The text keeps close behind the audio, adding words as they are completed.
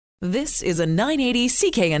This is a 980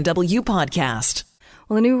 CKNW podcast.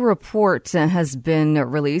 Well, a new report has been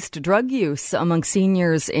released, drug use among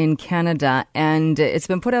seniors in Canada, and it's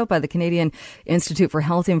been put out by the Canadian Institute for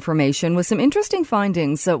Health Information with some interesting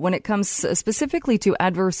findings when it comes specifically to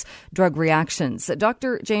adverse drug reactions.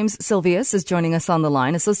 Dr. James Silvius is joining us on the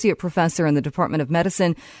line, Associate Professor in the Department of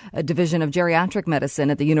Medicine, Division of Geriatric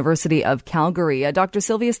Medicine at the University of Calgary. Dr.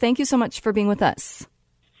 Silvius, thank you so much for being with us.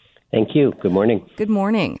 Thank you. Good morning. Good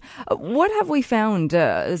morning. What have we found?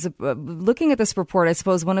 Looking at this report, I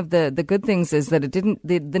suppose one of the good things is that it didn't.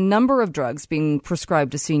 The number of drugs being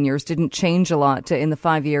prescribed to seniors didn't change a lot in the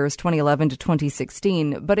 5 years, 2011 to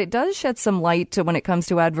 2016. But it does shed some light when it comes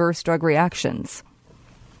to adverse drug reactions.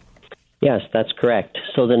 Yes, that's correct.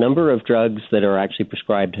 So the number of drugs that are actually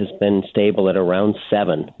prescribed has been stable at around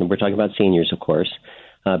 7. And we're talking about seniors, of course,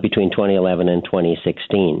 between 2011 and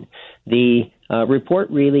 2016. The report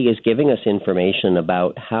really is giving us information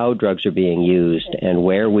about how drugs are being used and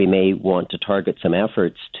where we may want to target some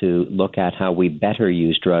efforts to look at how we better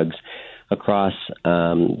use drugs across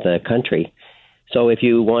the country. So if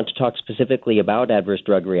you want to talk specifically about adverse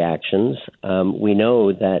drug reactions, we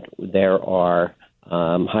know that there are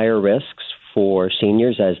higher risks for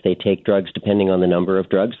seniors as they take drugs depending on the number of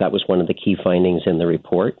drugs. That was one of the key findings in the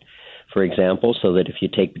report, for example, so that if you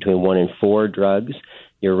take between 1 and 4 drugs,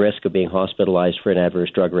 your risk of being hospitalized for an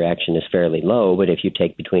adverse drug reaction is fairly low, but if you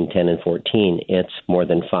take between 10 and 14, it's more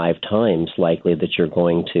than 5 times likely that you're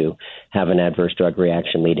going to have an adverse drug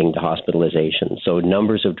reaction leading to hospitalization. So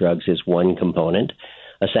numbers of drugs is one component.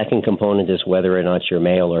 A second component is whether or not you're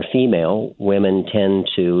male or female. Women tend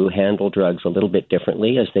to handle drugs a little bit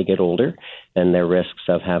differently as they get older, and their risks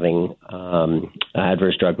of having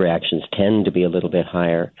adverse drug reactions tend to be a little bit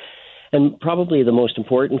higher. And probably the most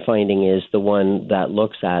important finding is the one that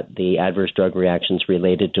looks at the adverse drug reactions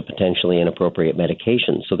related to potentially inappropriate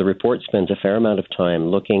medications. So the report spends a fair amount of time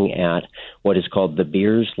looking at what is called the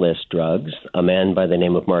Beers list drugs. A man by the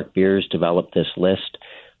name of Mark Beers developed this list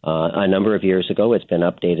a number of years ago. It's been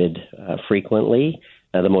updated frequently.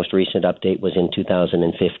 The most recent update was in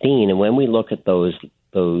 2015. And when we look at those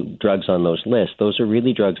drugs on those lists, those are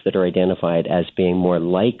really drugs that are identified as being more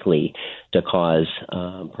likely to cause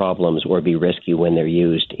problems or be risky when they're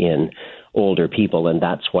used in older people, and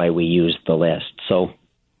that's why we use the list. So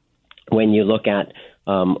when you look at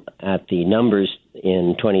the numbers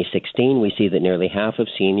in 2016, we see that nearly half of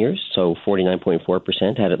seniors, so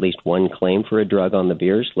 49.4%, had at least one claim for a drug on the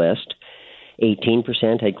Beers list.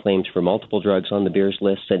 18% had claims for multiple drugs on the Beers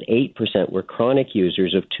list, and 8% were chronic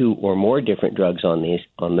users of 2 or more different drugs on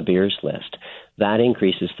the Beers list. That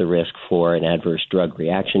increases the risk for an adverse drug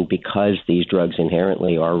reaction because these drugs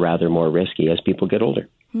inherently are rather more risky as people get older.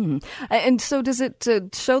 And so does it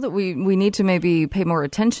show that we need to maybe pay more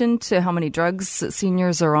attention to how many drugs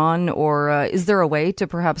seniors are on, or is there a way to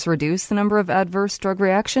perhaps reduce the number of adverse drug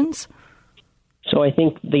reactions? So I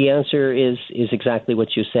think the answer is exactly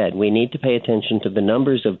what you said. We need to pay attention to the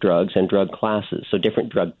numbers of drugs and drug classes, so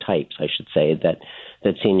different drug types, I should say, that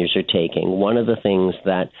seniors are taking. One of the things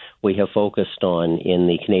that we have focused on in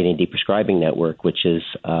the Canadian Deprescribing Network, which is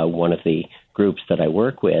one of the groups that I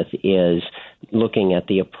work with, is looking at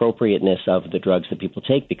the appropriateness of the drugs that people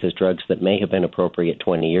take, because drugs that may have been appropriate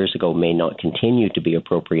 20 years ago may not continue to be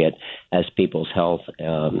appropriate as people's health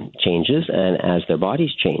changes and as their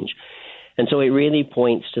bodies change. And so it really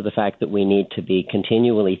points to the fact that we need to be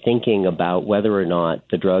continually thinking about whether or not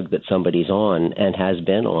the drug that somebody's on and has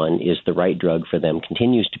been on is the right drug for them,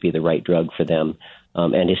 continues to be the right drug for them,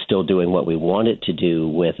 and is still doing what we want it to do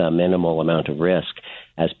with a minimal amount of risk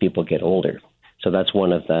as people get older. So that's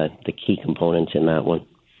one of the key components in that one.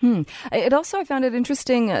 It also, I found it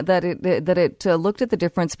interesting that it looked at the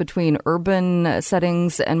difference between urban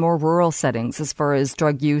settings and more rural settings as far as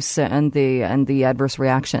drug use and the adverse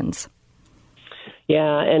reactions.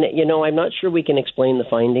 Yeah, and, I'm not sure we can explain the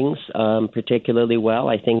findings particularly well.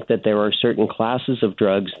 I think that there are certain classes of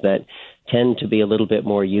drugs that tend to be a little bit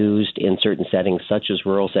more used in certain settings, such as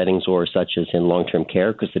rural settings or such as in long-term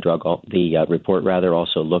care, because the report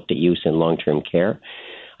also looked at use in long-term care.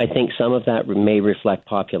 I think some of that may reflect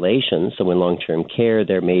population. So in long-term care,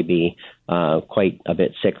 there may be quite a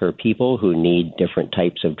bit sicker people who need different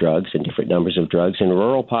types of drugs and different numbers of drugs. In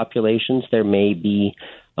rural populations, there may be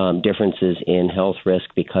differences in health risk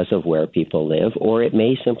because of where people live, or it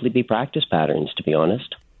may simply be practice patterns, to be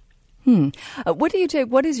honest. What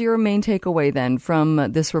is your main takeaway then from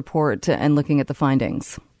this report and looking at the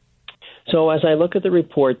findings? So as I look at the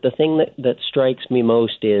report, the thing that strikes me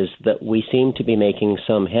most is that we seem to be making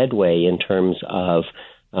some headway in terms of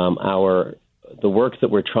our the work that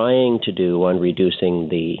we're trying to do on reducing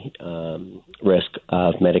the risk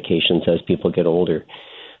of medications as people get older,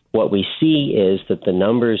 what we see is that the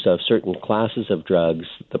numbers of certain classes of drugs,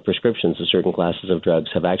 the prescriptions of certain classes of drugs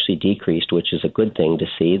have actually decreased, which is a good thing to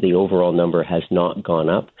see. The overall number has not gone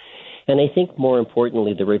up. And I think more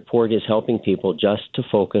importantly, the report is helping people just to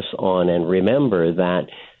focus on and remember that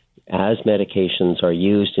as medications are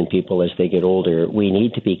used in people as they get older, we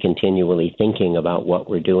need to be continually thinking about what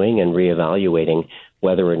we're doing and reevaluating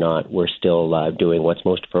whether or not we're still doing what's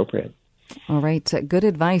most appropriate. All right. Good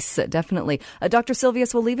advice, definitely. Dr.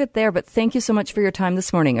 Silvius, we'll leave it there, but thank you so much for your time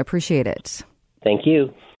this morning. Appreciate it. Thank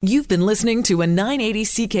you. You've been listening to a 980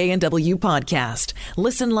 CKNW podcast.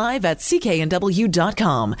 Listen live at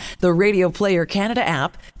cknw.com, the Radio Player Canada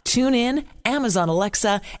app, tune in, Amazon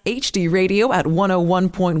Alexa, HD Radio at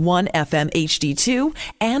 101.1 FM HD2,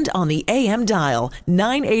 and on the AM dial,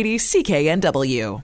 980 CKNW.